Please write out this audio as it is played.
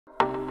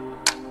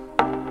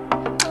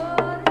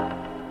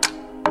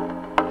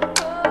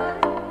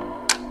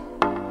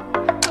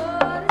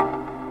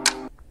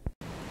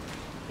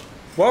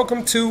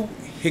Welcome to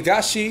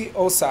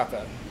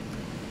Higashiosaka.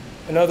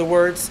 In other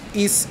words,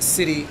 East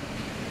City,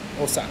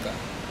 Osaka.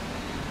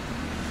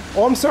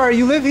 Oh, I'm sorry,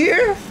 you live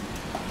here?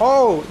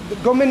 Oh,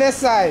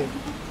 gomenesai.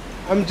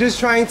 I'm just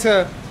trying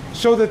to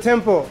show the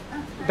temple.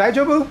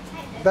 Daijoubu?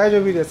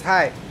 Daijoubu desu.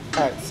 Hi.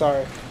 Alright,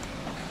 sorry.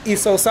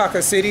 East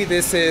Osaka City.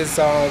 This is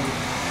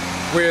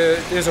where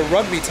there's a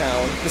rugby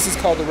town. This is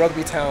called the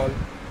rugby town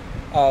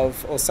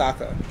of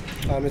Osaka.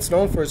 It's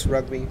known for its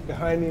rugby.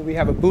 Behind me we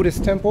have a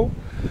Buddhist temple.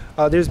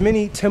 There's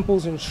many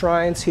temples and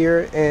shrines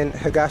here in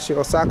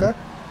Higashiosaka,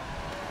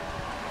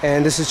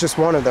 and this is just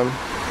one of them.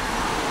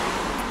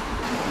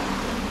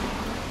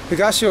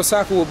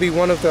 Higashiosaka will be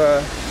one of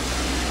the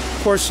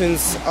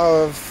portions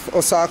of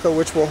Osaka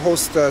which will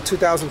host the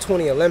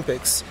 2020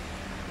 Olympics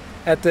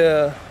at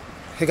the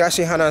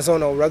Higashi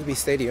Hanazono Rugby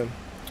Stadium.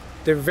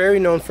 They're very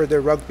known for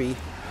their rugby.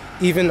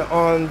 Even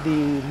on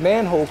the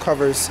manhole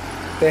covers,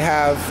 they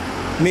have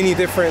many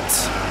different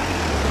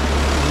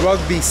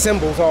rugby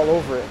symbols all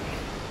over it.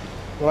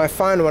 When I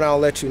find one, I'll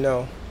let you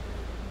know.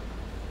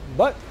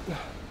 But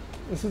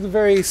this is a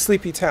very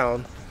sleepy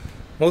town.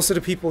 Most of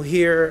the people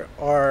here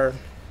are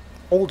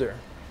older,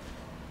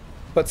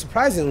 but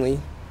surprisingly,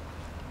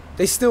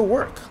 they still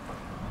work.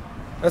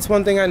 That's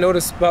one thing I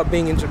noticed about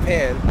being in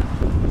Japan.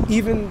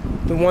 Even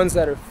the ones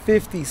that are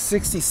 50,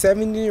 60,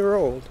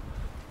 70-year-old,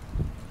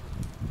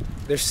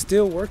 they're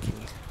still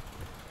working.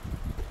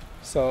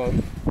 So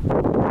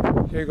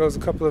here goes a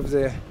couple of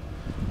the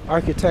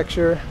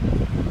architecture.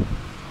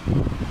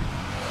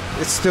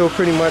 It still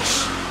pretty much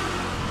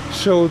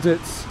shows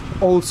its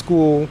old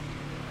school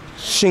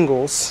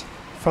shingles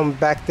from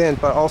back then,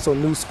 but also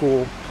new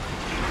school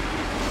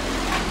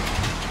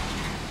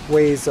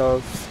ways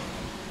of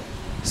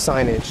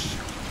signage.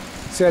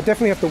 So I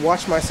definitely have to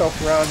watch myself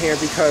around here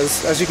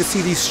because, as you can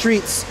see, these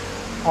streets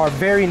are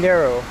very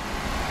narrow.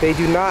 They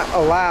do not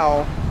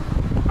allow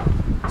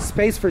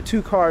space for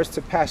two cars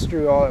to pass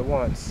through all at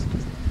once.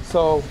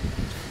 So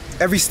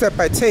every step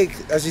I take,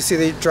 as you see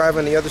they drive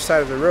on the other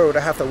side of the road, I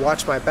have to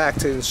watch my back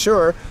to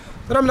ensure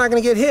that I'm not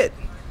going to get hit.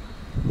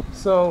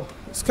 So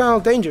it's kind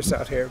of dangerous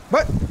out here.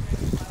 But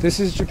this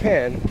is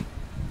Japan.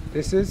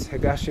 This is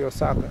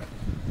Higashiosaka.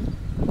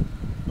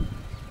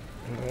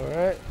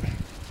 Alright.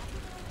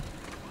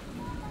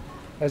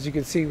 As you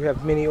can see, we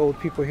have many old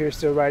people here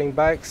still riding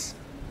bikes.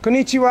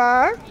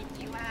 Konnichiwa!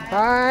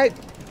 Hi!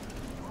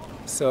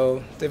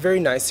 So they're very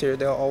nice here.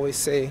 They'll always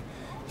say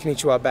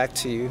konnichiwa back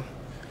to you.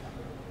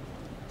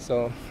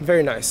 So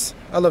very nice.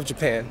 I love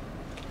Japan.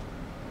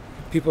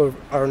 People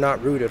are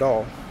not rude at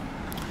all.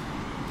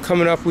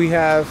 Coming up we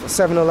have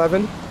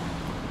 7-Eleven.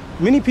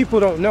 Many people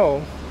don't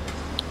know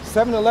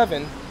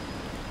 7-Eleven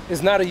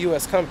is not a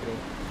US company.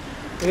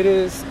 It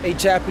is a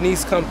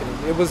Japanese company.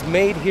 It was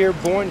made here,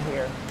 born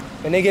here,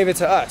 and they gave it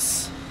to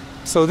us.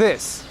 So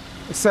this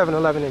is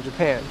 7-Eleven in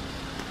Japan.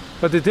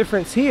 But the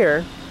difference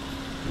here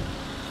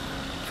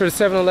for the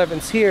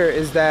 7-Elevens here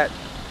is that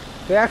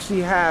they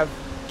actually have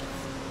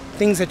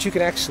things that you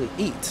can actually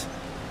eat.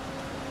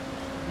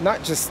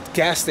 Not just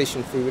gas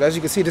station food. As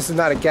you can see, this is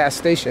not a gas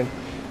station.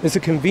 It's a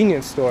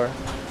convenience store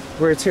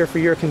where it's here for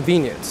your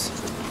convenience.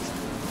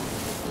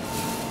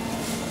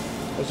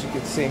 As you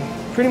can see,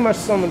 pretty much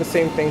some of the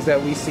same things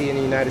that we see in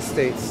the United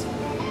States.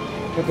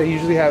 But they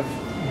usually have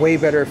way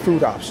better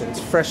food options,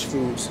 fresh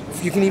foods.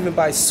 You can even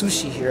buy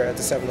sushi here at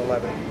the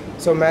 7-Eleven.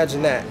 So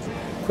imagine that.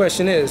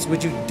 Question is,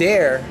 would you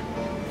dare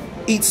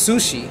eat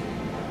sushi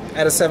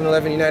at a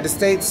 7-Eleven in the United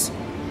States?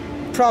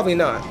 Probably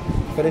not.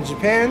 But in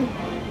Japan,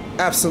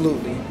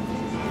 absolutely.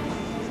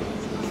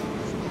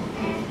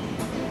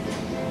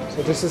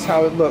 So this is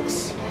how it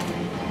looks.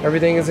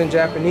 Everything is in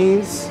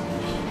Japanese.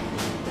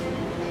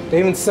 They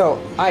even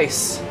sell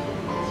ice.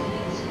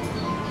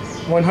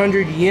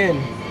 100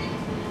 yen.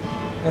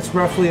 That's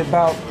roughly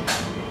about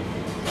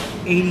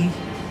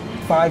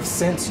 85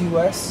 cents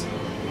US.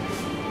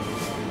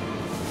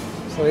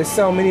 So they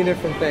sell many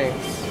different things.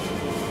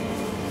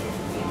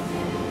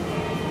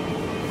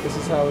 This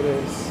is how it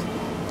is.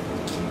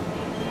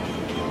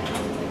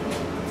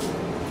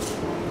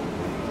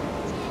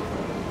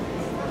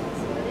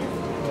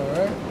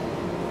 Alright.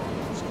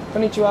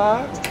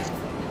 Konnichiwa.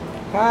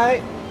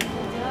 Hi.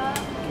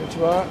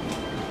 Konnichiwa.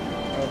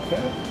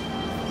 Okay.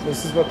 So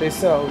this is what they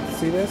sell.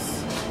 See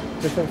this?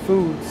 Different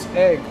foods,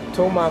 egg,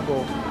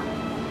 tomago,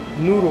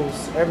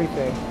 noodles,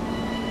 everything.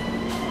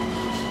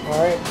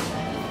 Alright.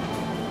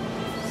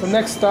 So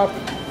next stop,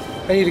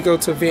 I need to go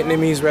to a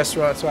Vietnamese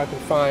restaurant so I can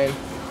find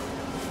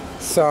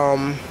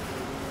some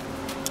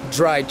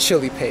dried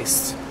chili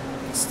paste.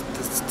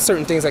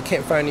 Certain things I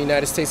can't find in the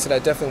United States that I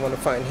definitely want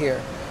to find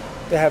here.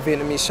 They have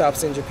Vietnamese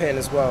shops in Japan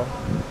as well.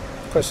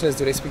 The question is,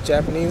 do they speak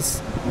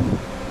Japanese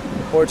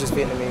or just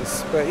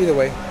Vietnamese? But either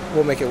way,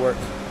 we'll make it work.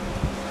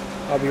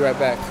 I'll be right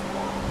back.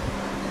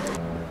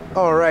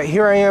 Alright,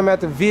 here I am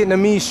at the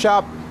Vietnamese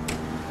shop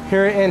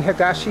here in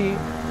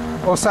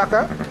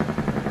Higashiosaka.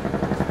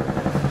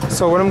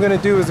 So what I'm going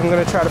to do is I'm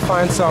going to try to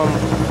find some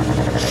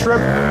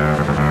shrimp,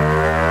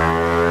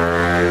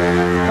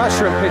 not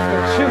shrimp paste,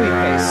 but chili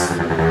paste.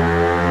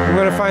 I'm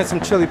going to find some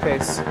chili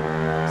paste.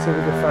 See if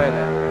we can find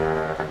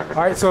that.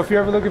 All right, so if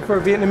you're ever looking for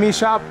a Vietnamese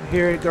shop,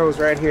 here it goes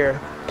right here.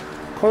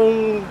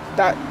 Hong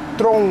Dat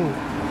Trong.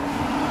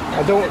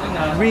 I don't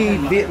read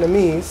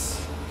Vietnamese.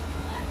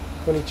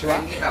 Konnichiwa.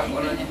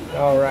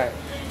 All right.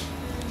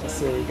 Let's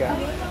see what we got.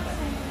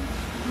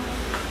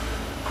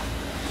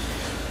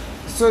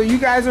 So you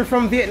guys are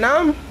from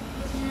Vietnam?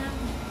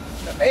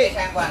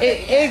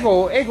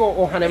 Ego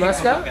o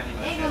hanemasu ka?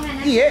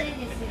 Yeah.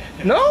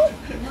 No?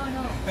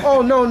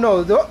 Oh,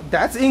 no.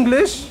 That's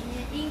English.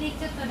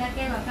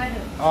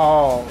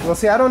 Oh, well,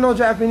 see, I don't know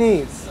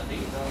Japanese.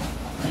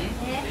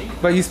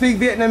 But you speak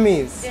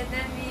Vietnamese.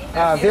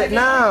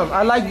 Vietnam.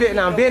 I like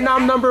Vietnam.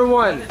 Vietnam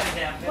 #1.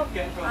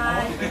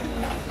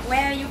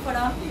 Where are you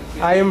from?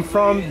 I am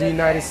from the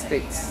United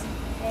States.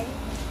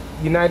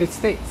 United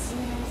States.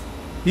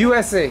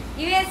 USA.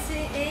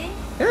 USA?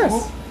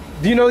 Yes.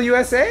 Do you know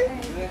USA?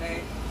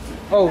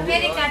 Oh,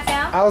 America.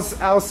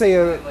 I'll say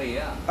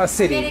a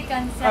city.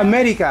 American.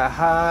 America.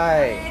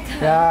 Hi.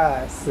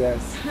 Yes.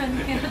 Yes.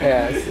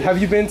 Have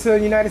you been to the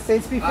United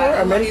States before?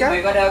 America?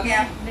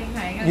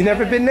 You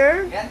never been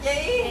there?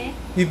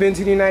 You've been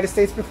to the United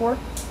States before?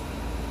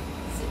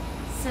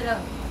 Slow.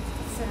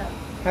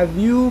 Have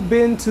you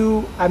been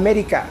to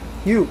America?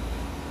 You?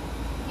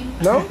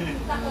 No?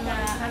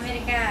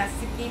 America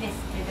city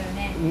desu kedo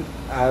ne.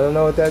 I don't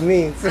know what that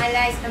means. I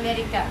like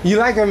America. You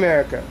like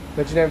America,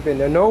 but you've never been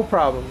there. No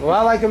problem. Well,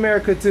 I like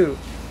America too.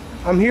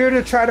 I'm here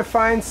to try to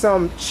find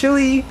some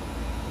chili.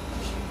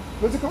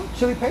 What's it called?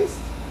 Chili paste?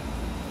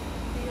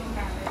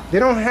 They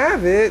don't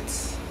have it.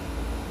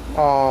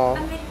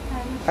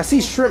 I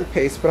see shrimp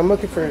paste, but I'm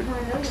looking for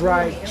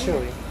dried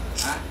chili.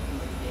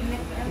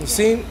 You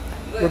see,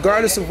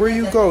 regardless of where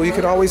you go, you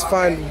can always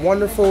find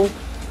wonderful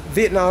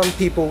Vietnam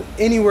people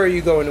anywhere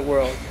you go in the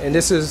world. And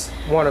this is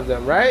one of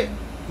them, right?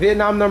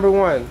 Vietnam #1.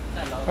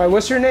 All right,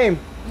 what's your name?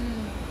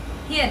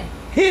 Hien.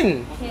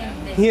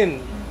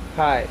 Hien.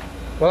 Hi.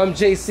 Well, I'm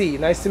Jay Cee.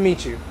 Nice to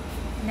meet you.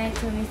 Nice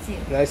to meet you.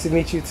 Nice to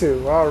meet you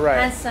too. All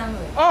right. Handsome.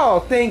 Oh,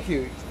 thank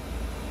you.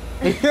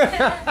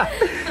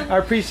 I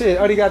appreciate it.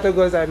 Arigatou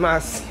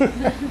gozaimasu.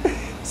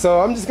 So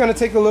I'm just gonna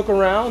take a look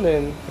around,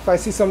 and if I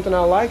see something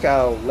I like,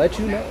 I'll let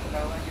you know.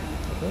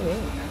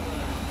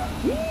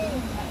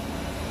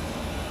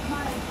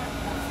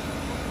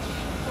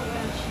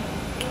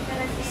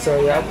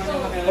 So yeah,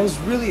 I was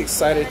really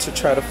excited to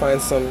try to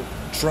find some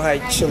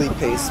dried chili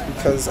paste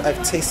because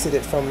I've tasted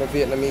it from a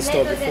Vietnamese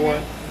store before,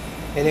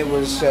 and it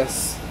was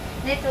just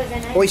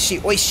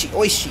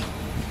oishi.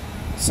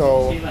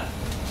 So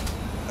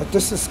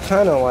this is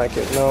kind of like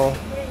it. No,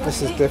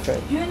 this is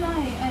different.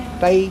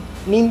 Tay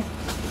Nin.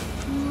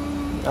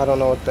 I don't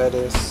know what that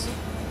is.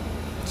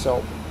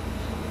 So,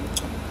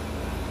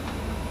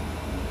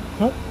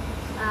 How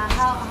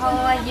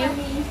are you?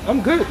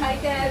 I'm good.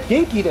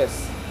 Genki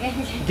desu.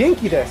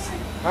 Genki desu.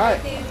 Hi.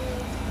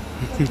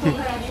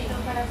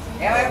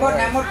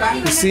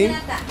 You see,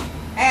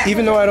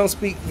 even though I don't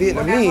speak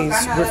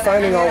Vietnamese, we're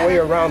finding our way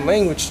around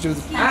language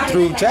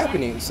through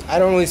Japanese. I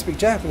don't really speak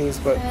Japanese,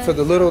 but for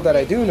the little that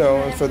I do know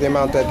and for the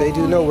amount that they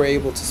do know, we're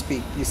able to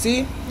speak. You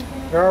see,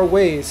 there are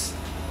ways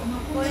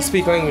to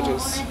speak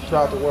languages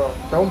throughout the world.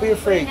 Don't be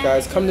afraid,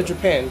 guys. Come to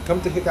Japan.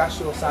 Come to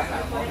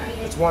Higashiosaka.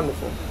 It's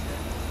wonderful.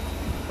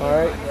 All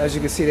right, as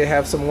you can see, they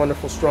have some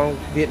wonderful, strong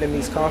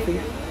Vietnamese coffee.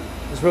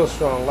 It's real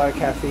strong, a lot of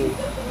caffeine.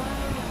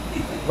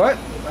 But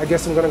I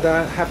guess I'm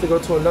gonna have to go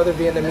to another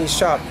Vietnamese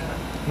shop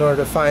in order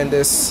to find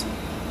this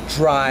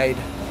dried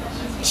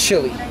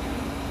chili.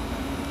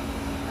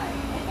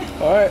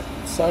 All right,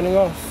 signing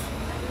off.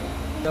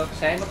 All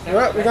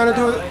right, we're gonna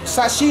do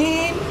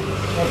sashimi.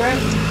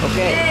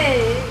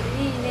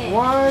 Okay.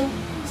 1,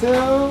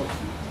 2.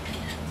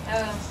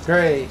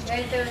 Great.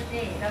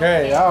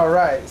 Great. All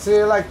right. See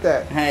you like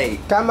that. Hey.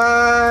 Come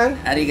on.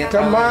 Arigato.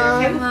 Come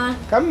on.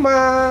 Come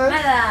on.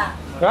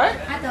 Right?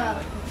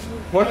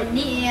 What? 2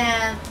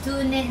 years.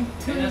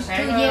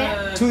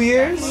 2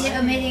 years?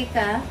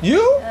 America.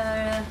 You?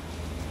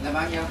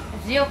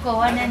 Ryoko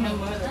wa nani?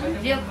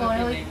 Ryoko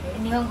no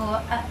Nihongo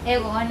wa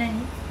Eigo wa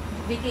nani?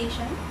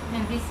 Vacation.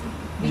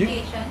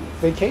 Vacation.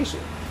 Vacation.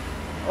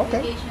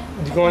 Okay. Vacation.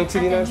 You going to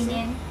the United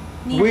States?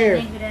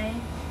 Where?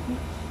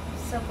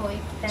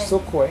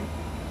 Sokoi.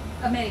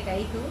 America,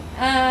 iku.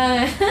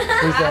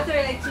 After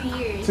like 2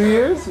 years. 2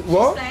 years?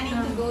 Well,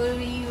 Planning to go to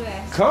the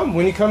US. come.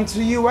 When you come to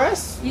the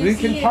U.S., we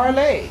can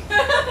parlay.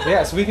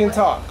 Yes, we can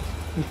talk.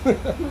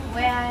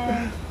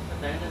 Where?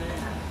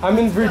 I'm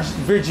in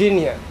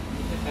Virginia.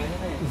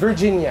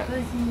 Virginia.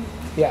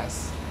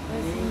 Yes.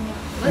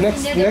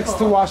 Next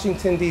to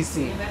Washington,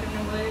 D.C.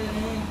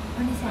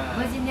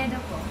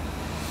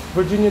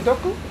 Virginia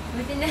doko?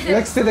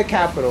 Next to the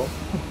Capitol.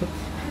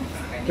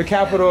 The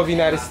capital of the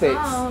United States.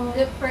 Oh.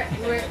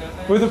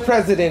 We're the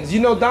presidents. You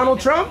know Donald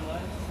Trump?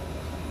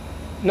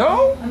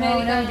 No?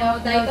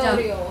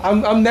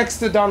 I'm next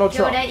to Donald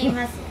Trump.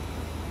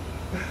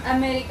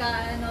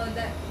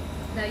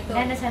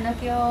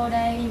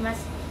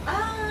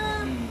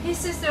 His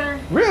sister.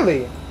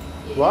 Really?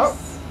 Well,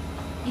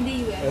 in the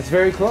US. that's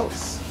very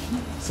close.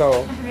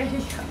 So,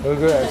 we're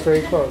good. That's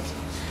very close.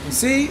 You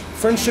see,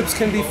 friendships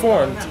can be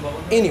formed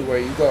anywhere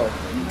you go.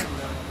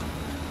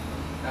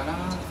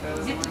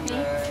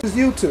 This is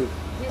YouTube.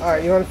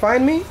 Alright, you want to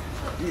find me?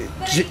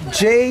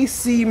 Jay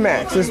Cee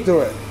Max. Let's do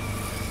it.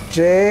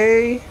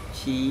 Jay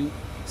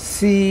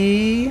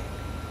Cee.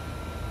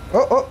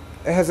 Oh,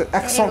 it has an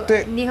accent.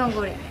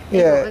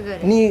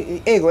 Yeah,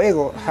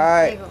 ego.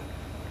 Hi.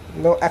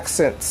 No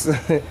accents.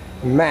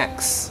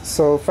 Max.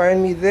 So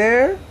find me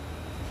there.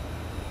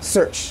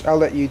 Search. I'll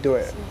let you do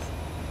it.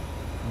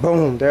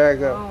 Boom. There I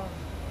go.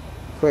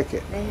 Click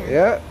it.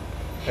 Yeah.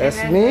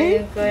 That's me.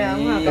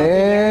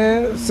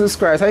 And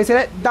subscribe. How you say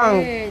that?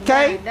 Donkey.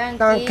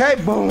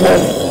 Boom.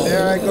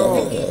 There I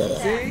go.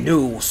 See?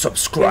 New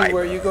subscriber.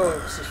 Anywhere you go,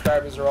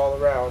 subscribers are all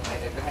around.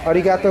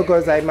 Arigatou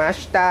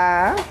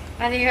gozaimashita.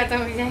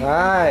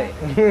 Alright.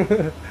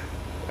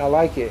 I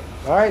like it.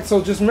 Alright,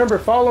 so just remember,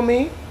 follow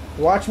me.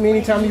 Watch me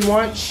anytime you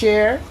want.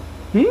 Share.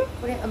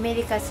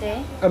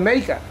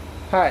 America.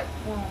 Hi.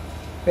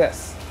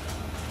 Yes.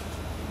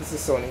 This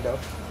is Sony though.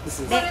 This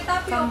is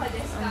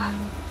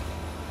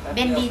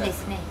Bendy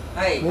desu ne.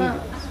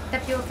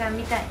 Tapioca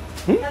mitai.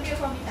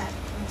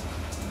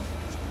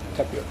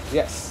 Tapioca.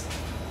 Yes.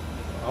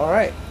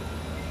 Alright.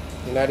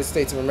 United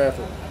States of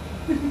America.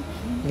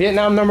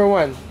 Vietnam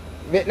 #1.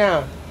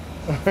 Vietnam.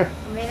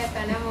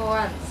 America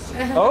 #1.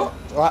 Oh,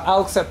 well,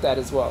 I'll accept that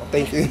as well.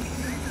 Thank you.